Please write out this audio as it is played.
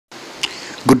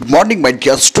Good morning, my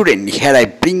dear student. Here I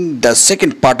bring the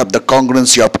second part of the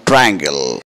congruency of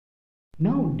triangle.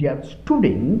 Now, dear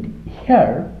student,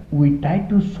 here we try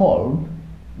to solve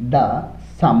the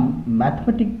some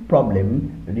mathematic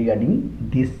problem regarding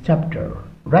this chapter,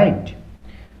 right?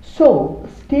 So,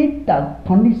 state the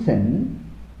condition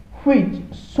which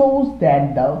shows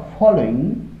that the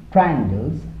following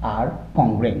triangles are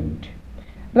congruent,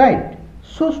 right?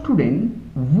 So, student,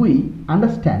 we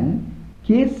understand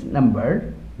case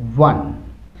number 1.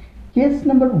 Case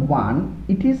number 1,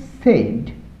 it is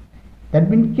said, that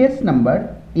means case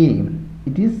number A,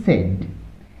 it is said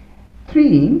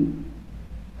three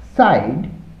side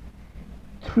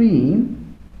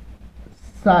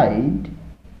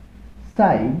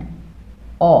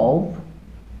of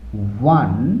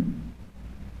one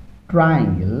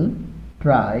triangle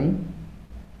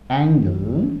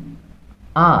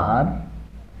are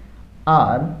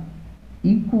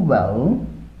equal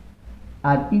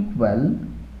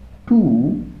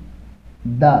to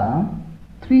the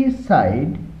three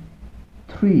side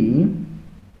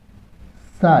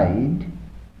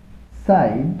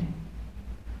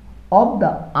of the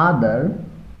other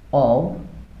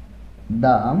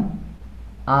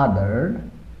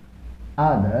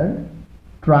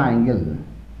triangle,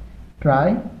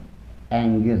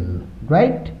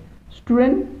 right,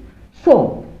 student?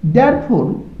 So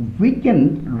therefore we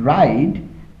can write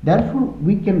the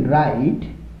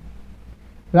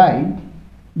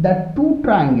two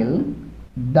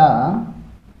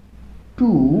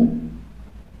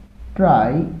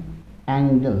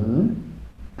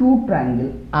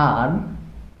triangle are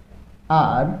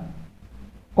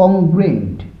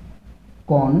congruent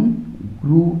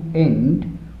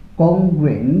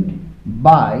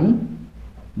by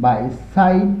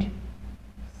side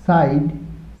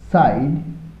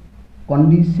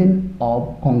condition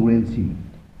of congruency,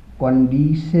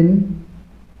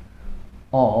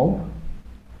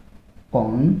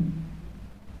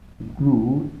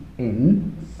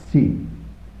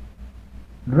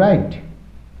 right?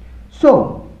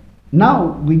 So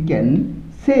now we can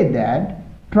say that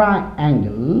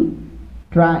triangle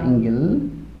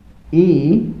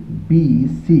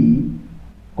ABC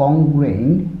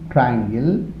congruent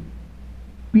triangle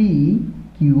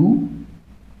PQR,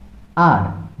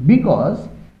 because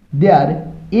their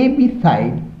AB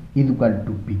side is equal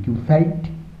to PQ side,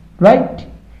 right?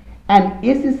 And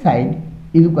AC side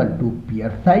is equal to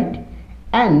PR side,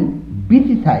 and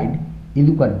BC side is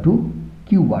equal to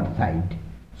QR side.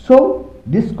 So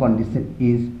this condition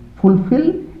is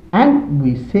fulfilled, and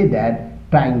we say that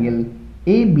triangle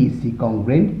ABC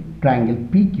congruent triangle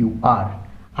PQR.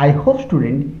 I hope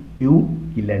student you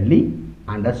clearly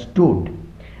understood.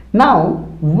 Now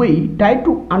we try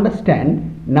to understand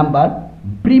number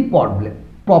B problem.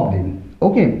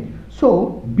 Okay,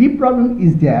 so B problem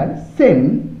is there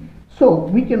same. So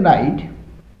we can write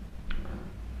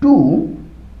two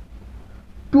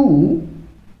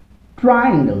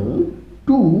triangle,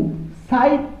 two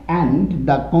side and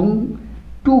the two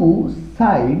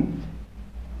sides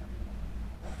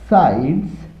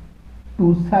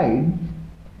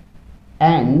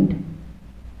and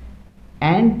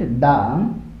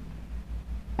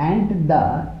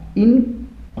the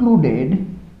included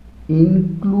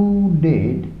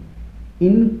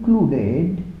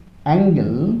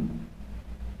angle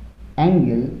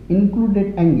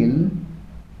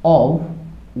of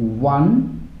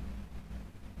one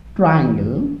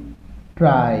triangle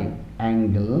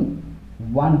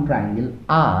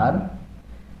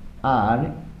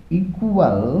are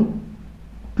equal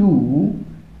to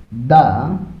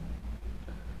the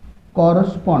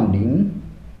corresponding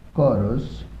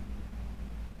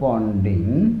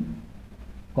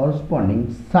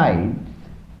sides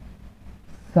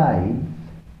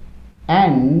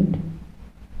and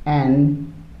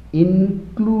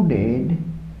included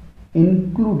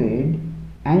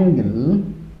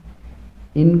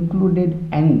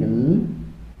angle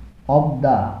of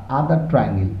the other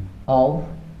triangle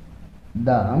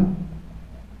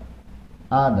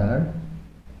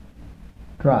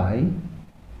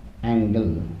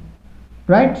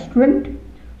right, student?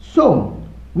 So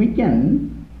we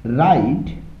can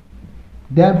write,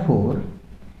 therefore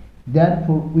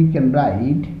we can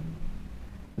write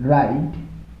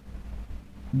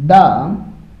the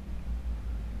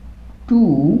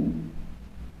two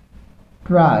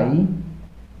triangle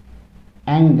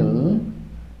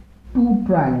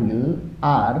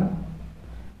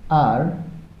are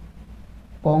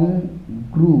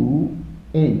congruent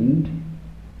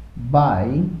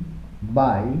by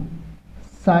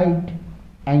side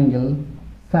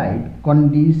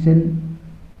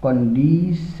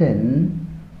condition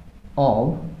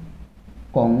of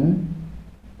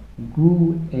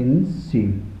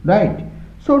congruency, right?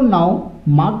 So now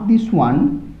mark this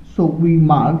one. So we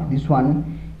mark this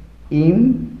one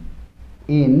M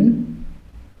N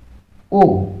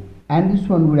O, and this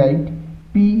one we write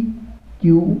P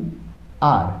Q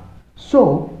R.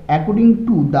 So according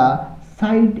to the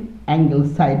side angle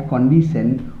side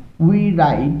condition, we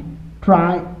write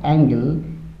triangle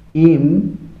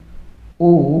M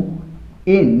O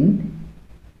N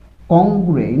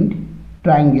congruent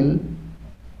triangle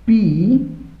P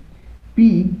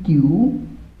Q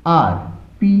R,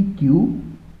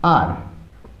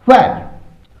 where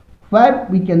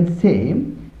we can say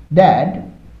that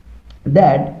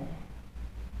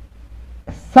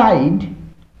side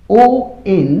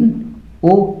ON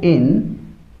is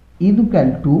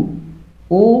equal to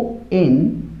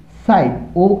ON,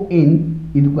 side ON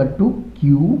is equal to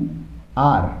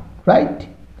QR, right?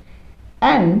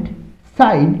 And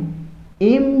side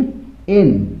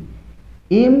MN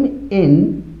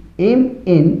is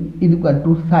equal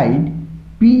to side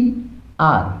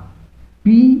PR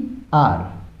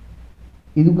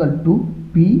is equal to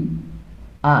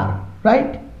PR,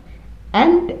 right?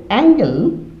 And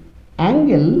angle N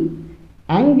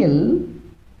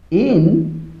is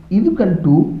equal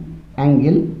to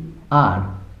angle R.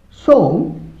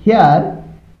 So here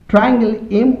triangle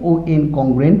MON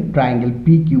congruent triangle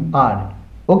PQR.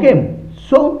 Okay,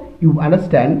 so you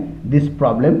understand this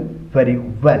problem very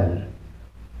well.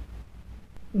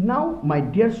 Now my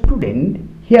dear student,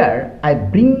 here I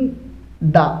bring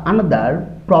the another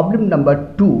problem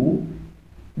number 2,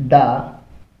 the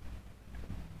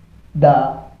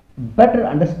better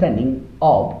understanding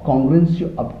of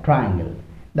congruency of triangle.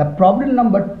 The problem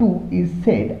number 2 is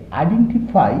said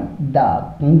identify the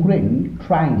congruent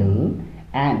triangle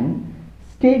and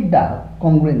state the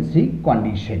congruency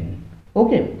condition.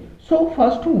 Okay, so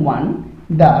first one,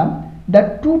 the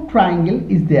two triangle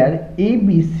is there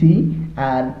ABC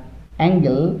and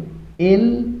angle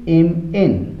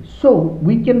LMN. So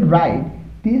we can write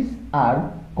these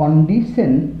are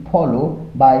condition followed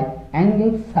by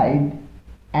angle side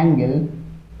angle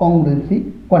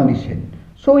congruency condition.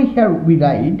 So here we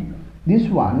write this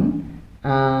one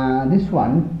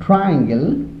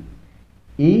triangle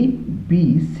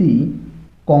ABC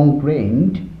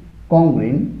congruent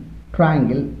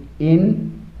triangle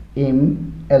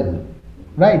NML,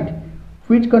 right?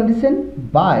 Which condition?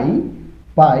 By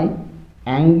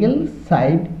angle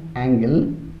side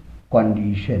angle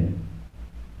condition,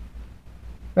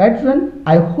 right student?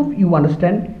 I hope you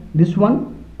understand this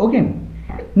one. Okay,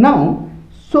 now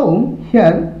so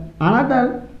here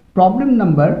another problem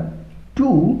number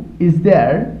 2 is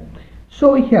there.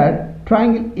 So here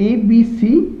triangle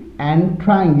ABC and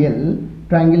triangle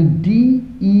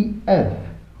DEF.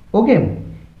 Okay,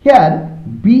 here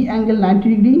B angle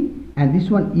 90 degree and this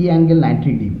one E angle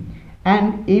 90 degree,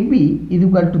 and AB is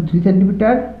equal to 3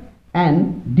 cm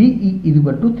and DE is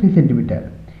equal to 3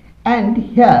 cm, and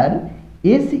here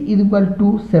AC is equal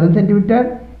to 7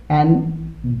 cm and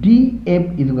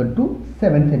DF is equal to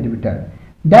 7 cm.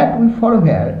 That we follow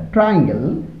here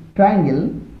triangle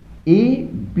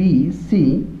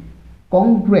ABC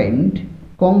congruent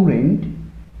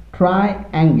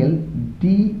triangle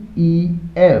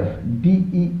DEF,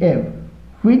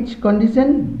 which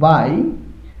condition? By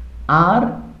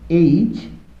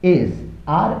RHS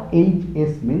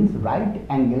means right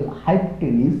angle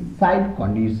hypotenuse side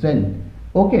condition.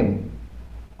 Okay,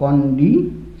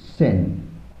 condition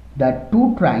that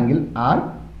two triangles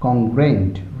are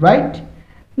congruent, right?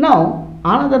 Now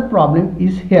another problem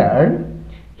is here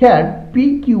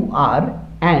PQR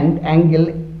and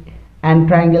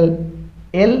triangle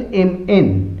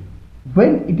LMN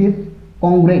when it is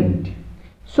congruent.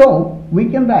 So we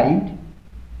can write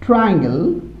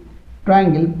triangle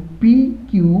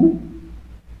PQR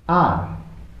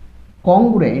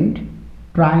congruent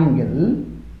triangle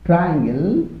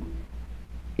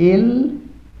LNM,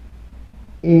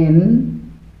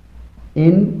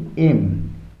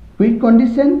 which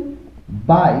condition?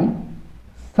 By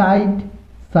side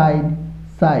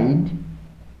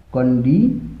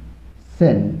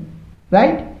condition,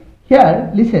 right?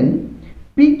 Here listen,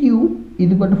 PQ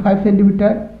is equal to 5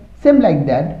 cm, same like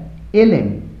that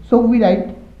LM. So we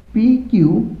write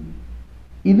PQ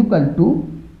is equal to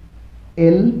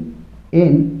LN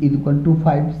is equal to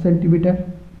 5 cm,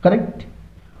 correct?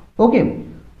 Okay,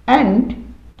 and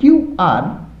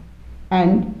QR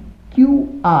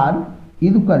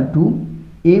is equal to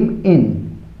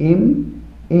MN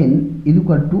is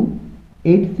equal to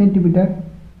 8 cm.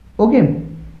 Okay,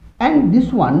 and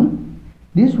this one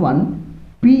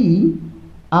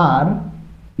PR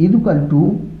is equal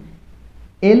to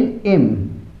LM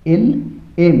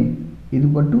m is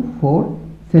equal to 4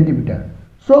 centimeter.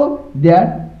 So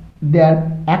their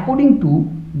according to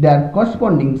their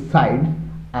corresponding sides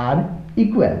are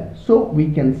equal. So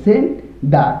we can say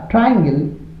the triangle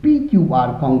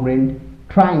PQR congruent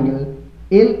triangle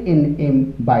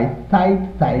LNM by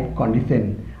side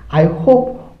condition. I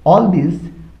hope all this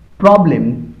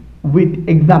problem with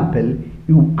example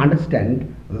you understand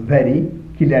very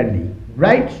clearly,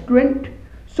 right student?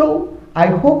 So I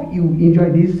hope you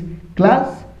enjoy this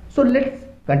class. So let's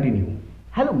continue.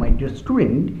 Hello my dear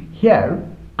student, here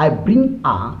I bring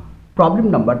a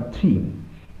problem number 3.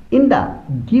 In the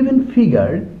given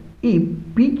figure, if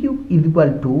PQ is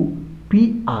equal to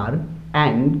PR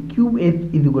and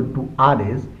QS is equal to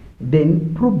RS,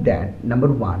 then prove that number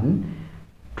 1,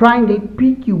 triangle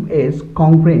PQS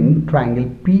congruent triangle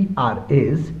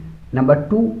PRS. Number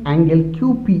 2, angle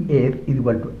QPS is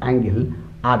equal to angle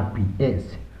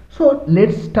RPS. So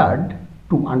let's start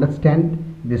to understand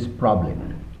this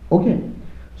problem. Okay,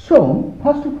 so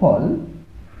first of all,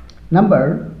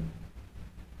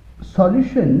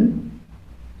 solution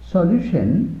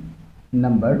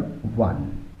number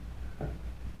 1.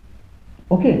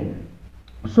 Okay,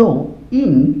 so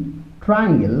in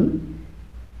triangle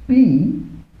PQS,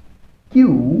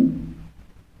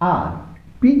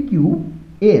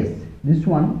 this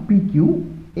one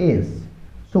PQS,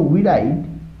 so we write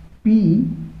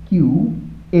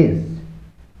PQS,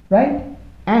 right?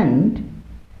 And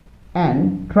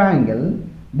triangle,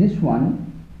 this one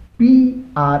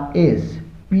PRS,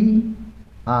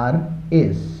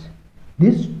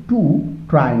 this two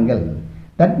triangle,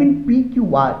 that means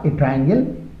PQR a triangle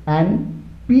and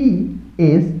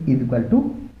PS is equal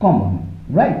to common,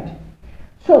 right?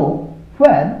 So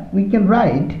where we can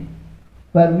write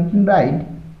PQ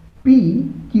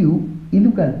is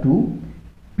equal to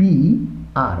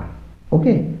PR.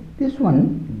 Okay, this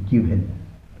one given,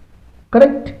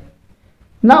 correct?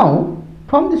 Now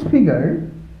from this figure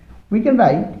we can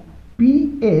write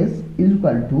PS is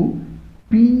equal to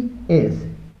PS,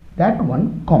 that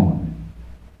one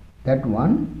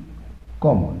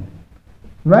common,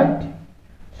 right?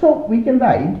 So we can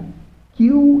write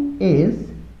QS is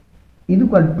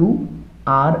equal to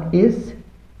RS,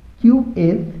 QS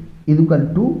is equal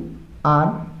to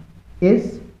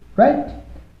RS, right?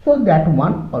 So that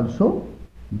one also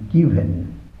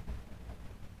given.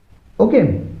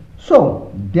 Okay,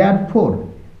 so therefore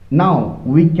now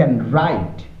we can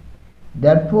write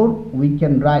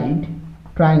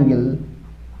triangle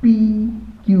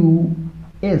PQS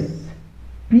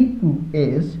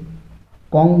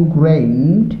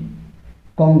congruent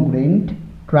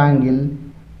triangle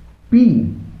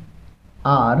PRS.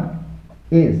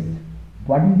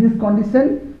 What is this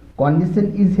condition?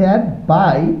 Condition is here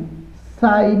by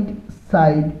side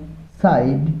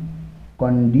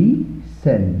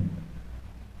condition,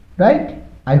 right?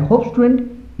 I hope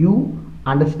student you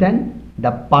understand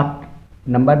the part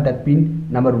number, that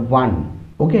means number 1.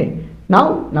 Okay,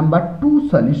 now number 2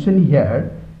 solution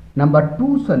here.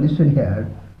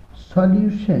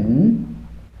 Solution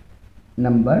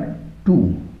number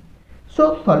 2.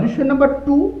 So solution number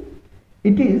 2,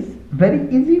 it is very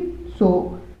easy.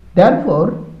 So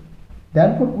therefore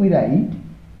we write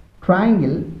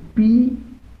triangle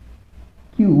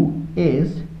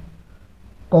PQS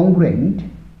congruent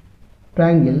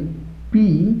triangle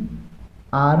PRS,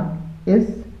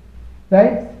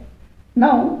 right?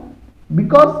 Now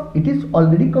because it is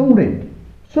already congruent,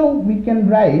 so we can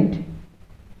write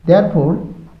therefore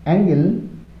angle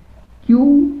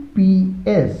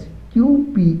QPS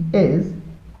is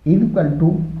equal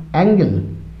to angle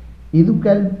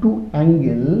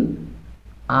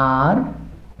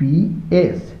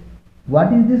RPS.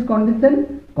 What is this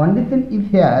condition? Condition is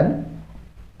here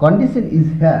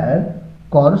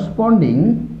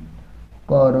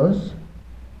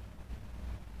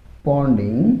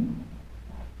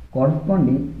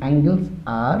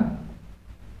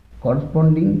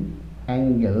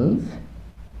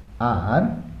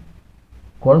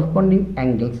corresponding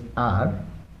angles are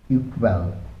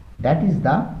equal. That is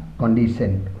the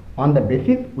condition. On the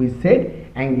basis we said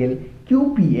angle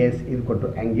QPS is equal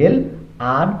to angle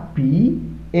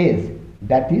RPS.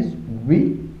 That is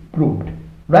we proved,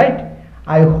 right?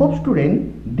 I hope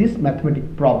student this mathematical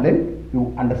problem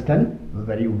you understand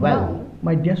very well. Now,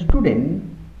 my dear student,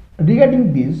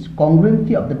 regarding this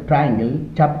congruency of the triangle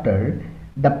chapter,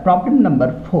 the problem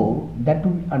number 4 that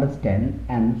we understand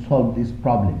and solve this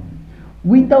problem.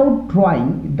 Without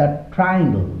drawing the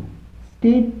triangle,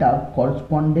 state the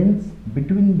correspondence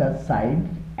between the sides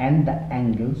and the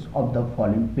angles of the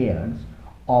following pairs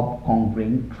of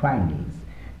congruent triangles.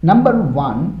 Number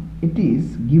 1, it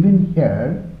is given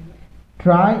here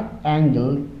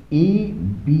triangle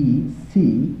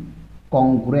ABC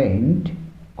congruent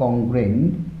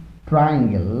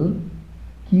triangle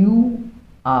QRP.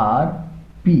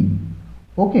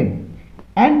 Okay,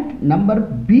 and number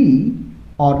B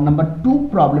or number 2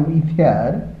 problem is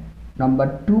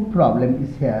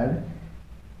here.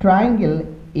 Triangle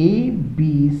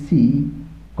ABC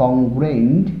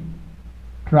congruent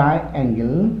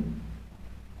triangle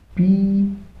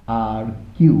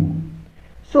PRQ.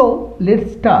 So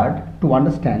let's start to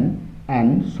understand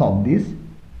and solve this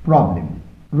problem,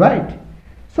 right?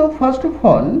 So first of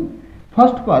all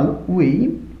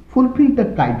we fulfill the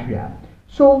criteria.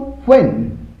 So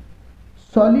when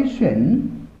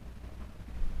solution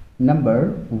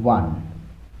number 1,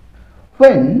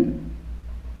 when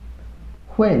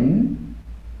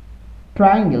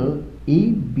triangle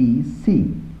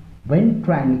ABC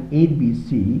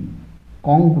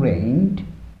congruent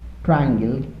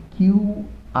triangle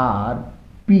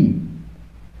QRP,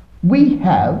 we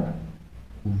have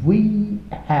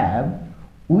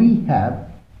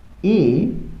A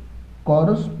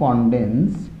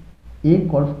correspondence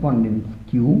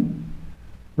Q,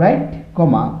 right,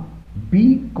 comma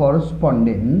B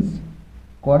correspondence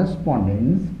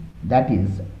that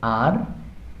is R,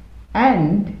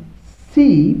 and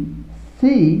C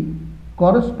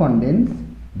correspondence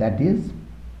that is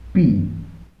P.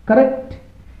 Correct?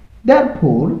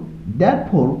 Therefore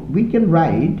we can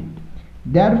write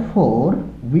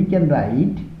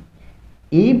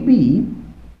AB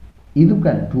is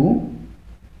equal to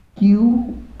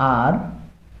QR,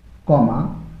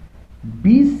 comma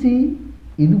BC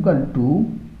is equal to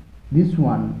this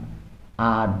one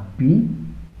RP,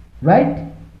 right,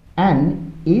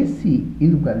 and AC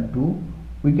is equal to,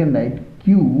 we can write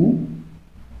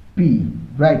QP,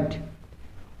 right?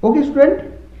 Okay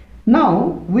student,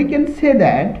 now we can say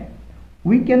that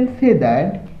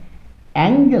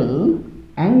angle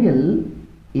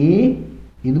A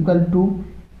is equal to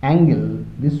angle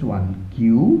this one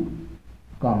Q,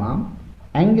 comma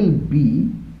angle B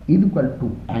is equal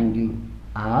to angle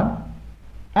R,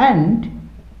 and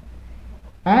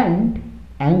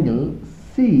angle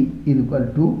C is equal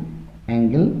to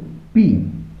angle P,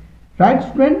 right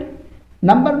student?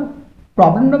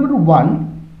 Problem number 1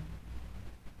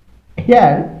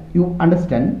 here you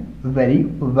understand very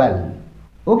well.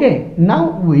 Okay,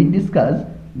 now we discuss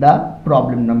the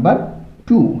problem number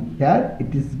 2. Here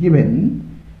it is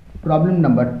given problem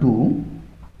number 2.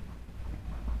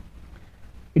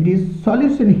 It is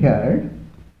solution here.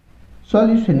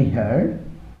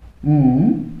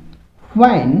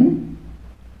 When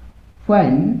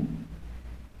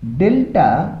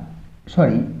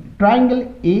triangle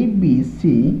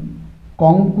ABC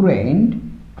congruent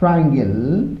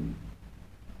triangle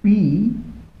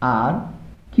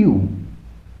PRQ.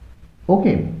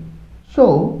 Okay,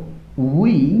 so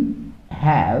we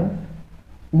have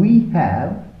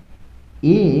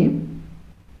A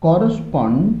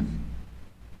correspondence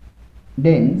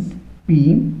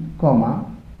P, comma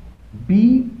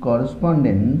B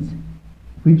correspondence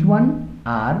which one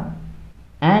R,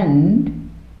 and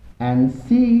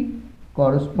C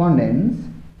correspondence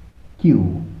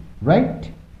Q,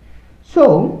 right?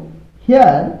 So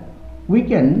here we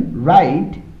can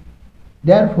write,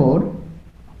 therefore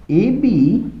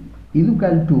AB is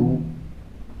equal to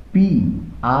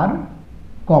PR,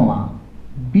 comma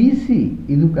BC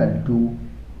is equal to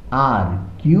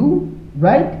RQ,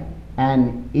 right,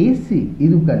 and AC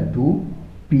is equal to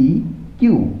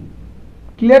PQ.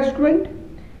 Clear student?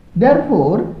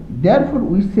 Therefore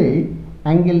we say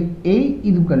angle A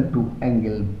is equal to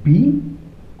angle B,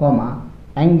 comma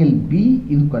angle B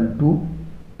is equal to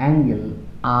angle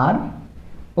R,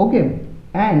 okay,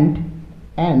 and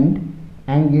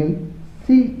angle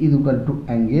C is equal to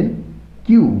angle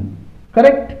Q.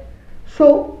 Correct?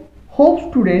 So hope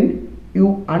student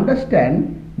you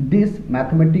understand this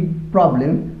mathematical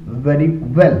problem very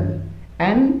well,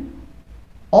 and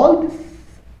all these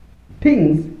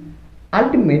things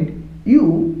ultimate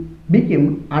you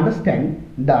become understand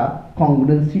the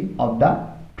congruency of the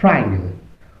triangle.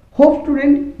 Hope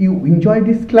student you enjoy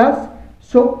this class.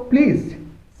 So please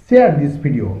share this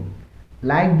video,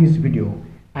 like this video,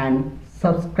 and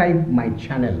subscribe my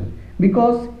channel,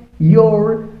 because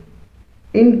your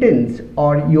intents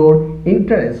or your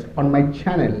interest on my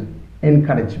channel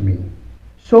encourage me.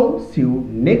 So see you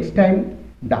next time,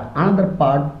 the another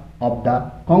part of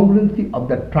the congruency of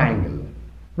the triangle,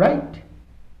 right?